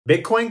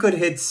Bitcoin could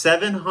hit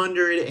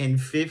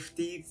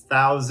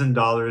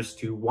 $750,000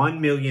 to $1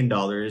 million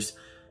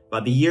by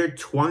the year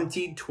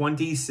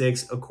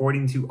 2026,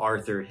 according to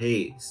Arthur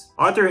Hayes.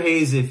 Arthur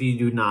Hayes, if you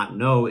do not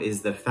know,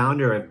 is the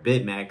founder of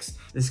BitMEX.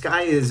 This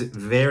guy is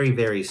very,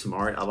 very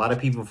smart. A lot of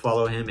people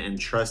follow him and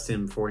trust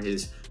him for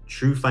his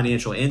true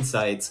financial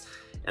insights.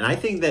 And I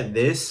think that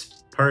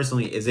this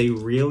personally is a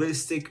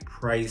realistic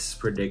price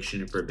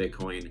prediction for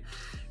Bitcoin,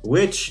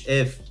 which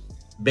if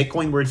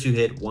Bitcoin were to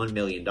hit $1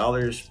 million,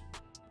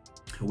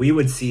 we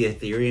would see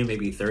Ethereum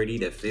maybe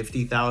 $30,000 to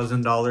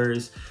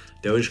 $50,000.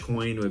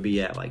 Dogecoin would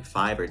be at like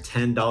 $5 or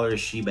 $10.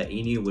 Shiba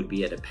Inu would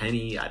be at a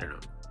penny. I don't know,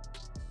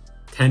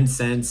 10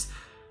 cents.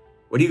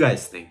 What do you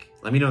guys think?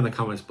 Let me know in the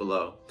comments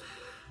below.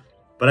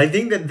 But I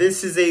think that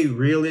this is a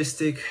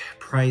realistic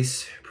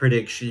price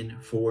prediction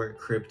for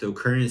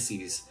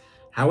cryptocurrencies.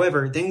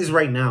 However, things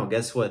right now,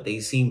 guess what? They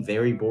seem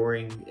very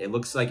boring. It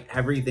looks like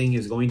everything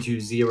is going to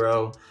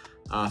zero.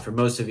 For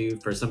most of you,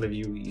 for some of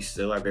you, you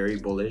still are very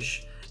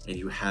bullish and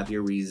you have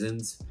your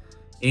reasons.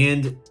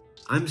 And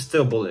I'm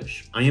still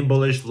bullish. I am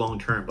bullish long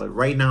term, but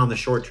right now in the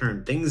short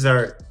term, things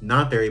are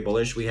not very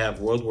bullish. We have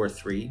World War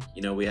III.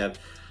 You know, we have,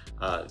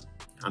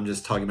 I'm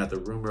just talking about the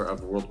rumor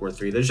of World War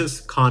III. There's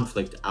just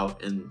conflict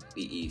out in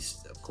the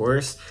East, of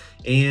course.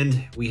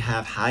 And we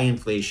have high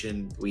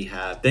inflation. We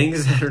have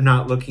things that are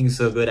not looking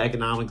so good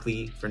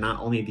economically for not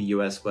only the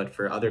US, but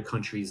for other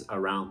countries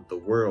around the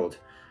world.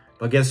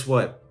 But guess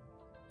what?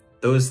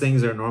 Those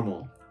things are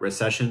normal.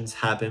 Recessions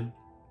happen.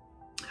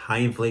 High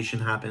inflation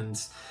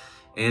happens.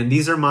 And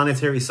these are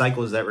monetary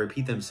cycles that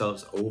repeat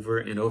themselves over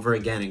and over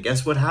again. And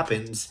guess what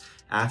happens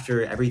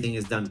after everything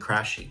is done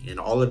crashing and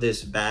all of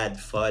this bad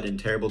FUD and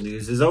terrible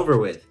news is over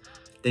with?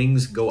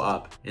 Things go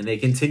up and they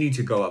continue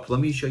to go up. Let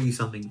me show you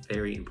something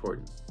very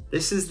important.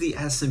 This is the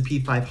S&P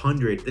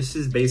 500. This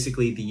is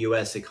basically the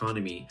US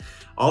economy.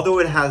 Although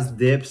it has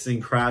dips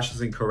and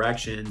crashes and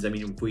corrections, I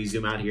mean, if we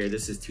zoom out here,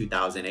 this is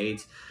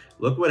 2008.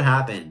 Look what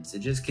happens. It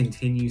just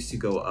continues to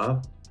go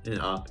up and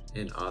up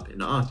and up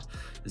and up.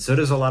 And so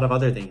does a lot of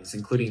other things,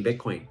 including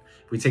Bitcoin.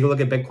 If we take a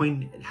look at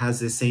Bitcoin, it has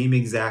the same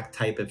exact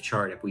type of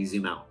chart if we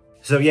zoom out.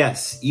 So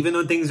yes, even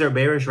though things are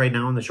bearish right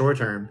now in the short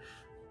term,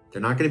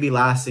 they're not going to be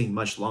lasting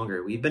much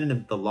longer. We've been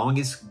in the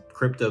longest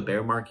crypto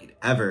bear market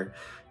ever.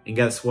 And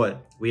guess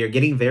what? We are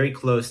getting very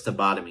close to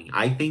bottoming.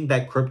 I think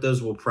that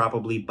cryptos will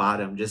probably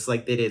bottom just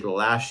like they did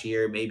last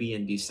year, maybe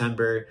in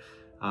December,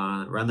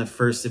 around the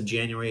 1st of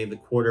January, the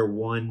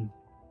Q1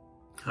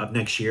 of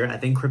next year. I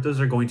think cryptos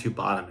are going to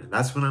bottom, and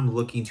that's when I'm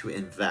looking to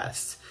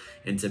invest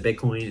into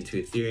Bitcoin,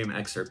 into Ethereum,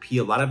 XRP,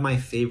 a lot of my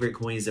favorite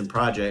coins and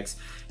projects,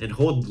 and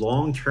hold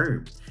long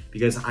term,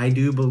 because I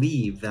do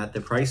believe that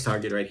the price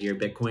target right here,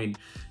 Bitcoin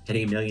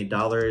hitting $1 million,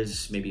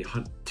 maybe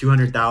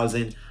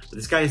 200,000. But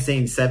this guy is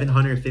saying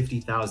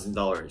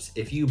 $750,000.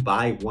 If you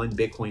buy one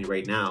Bitcoin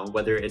right now,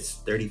 whether it's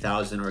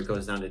 30,000 or it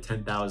goes down to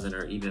 10,000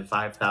 or even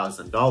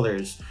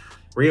 $5,000,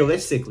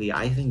 realistically,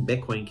 I think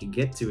Bitcoin can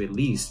get to at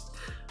least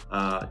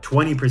 20%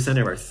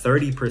 or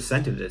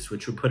 30% of this,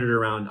 which would put it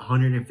around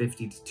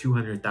 $150,000 to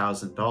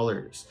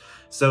 $200,000.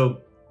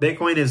 So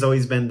Bitcoin has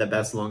always been the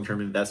best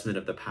long-term investment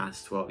of the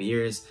past 12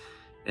 years.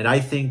 And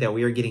I think that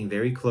we are getting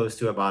very close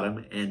to a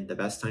bottom and the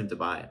best time to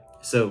buy it.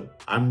 So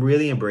I'm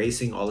really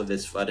embracing all of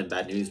this FUD and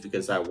bad news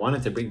because I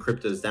wanted to bring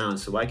cryptos down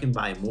so I can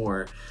buy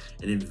more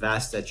and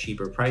invest at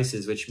cheaper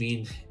prices, which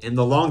means in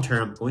the long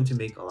term, I'm going to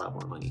make a lot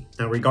more money.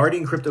 Now,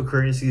 regarding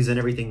cryptocurrencies and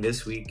everything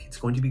this week, it's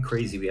going to be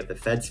crazy. We have the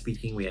Fed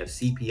speaking, we have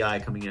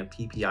CPI coming up,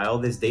 PPI, all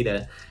this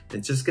data.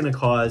 It's just going to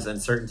cause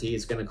uncertainty.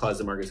 It's going to cause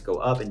the markets to go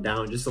up and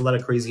down, just a lot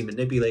of crazy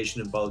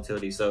manipulation and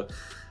volatility. So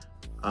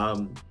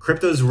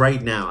cryptos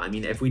right now, I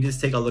mean, if we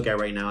just take a look at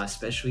right now,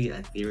 especially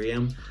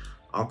Ethereum,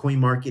 altcoin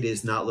market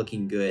is not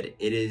looking good.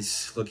 It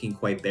is looking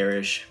quite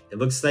bearish. It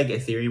looks like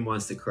Ethereum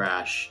wants to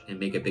crash and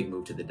make a big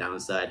move to the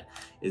downside,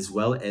 as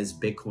well as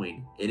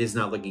Bitcoin. It is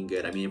not looking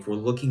good. I mean, if we're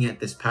looking at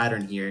this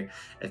pattern here,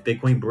 if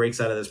Bitcoin breaks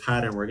out of this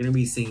pattern, we're going to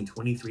be seeing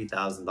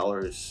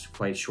 $23,000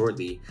 quite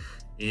shortly.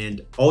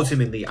 And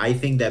ultimately, I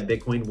think that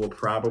Bitcoin will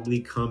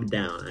probably come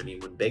down. I mean,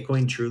 when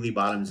Bitcoin truly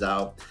bottoms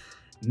out,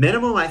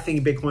 minimum, I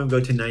think Bitcoin will go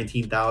to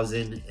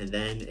 19,000. And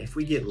then if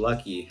we get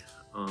lucky,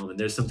 and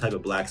there's some type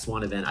of black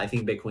swan event, I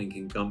think Bitcoin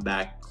can come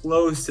back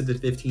close to the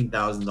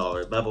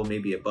 $15,000 level,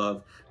 maybe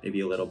above, maybe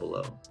a little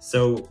below.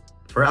 So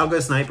for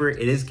Algosniper,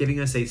 it is giving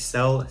us a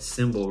sell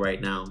symbol right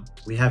now.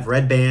 We have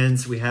red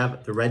bands, we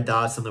have the red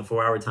dots on the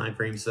 4-hour time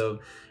frame. So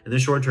in the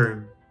short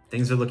term,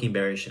 things are looking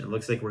bearish and it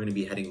looks like we're going to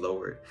be heading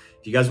lower.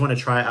 If you guys want to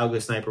try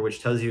Algosniper,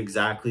 which tells you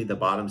exactly the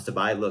bottoms to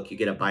buy, look, you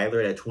get a buy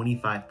alert at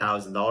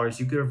 $25,000.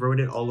 You could have rode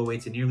it all the way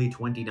to nearly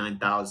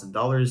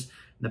 $29,000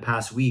 in the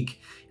past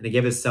week, and they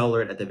gave a sell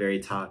alert at the very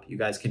top. You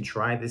guys can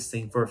try this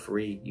thing for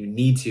free. You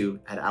need to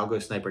at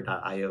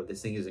algosniper.io.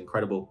 This thing is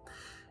incredible.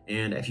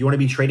 And if you want to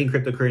be trading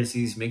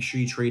cryptocurrencies, make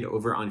sure you trade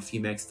over on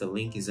Femex. The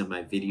link is in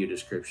my video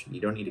description. You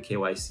don't need a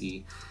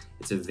KYC.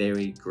 It's a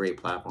very great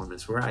platform.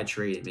 It's where I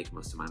trade and make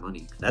most of my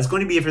money. That's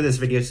going to be it for this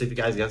video. So if you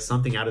guys got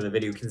something out of the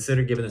video,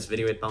 consider giving this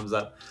video a thumbs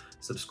up,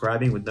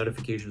 subscribing with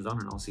notifications on,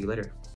 and I'll see you later.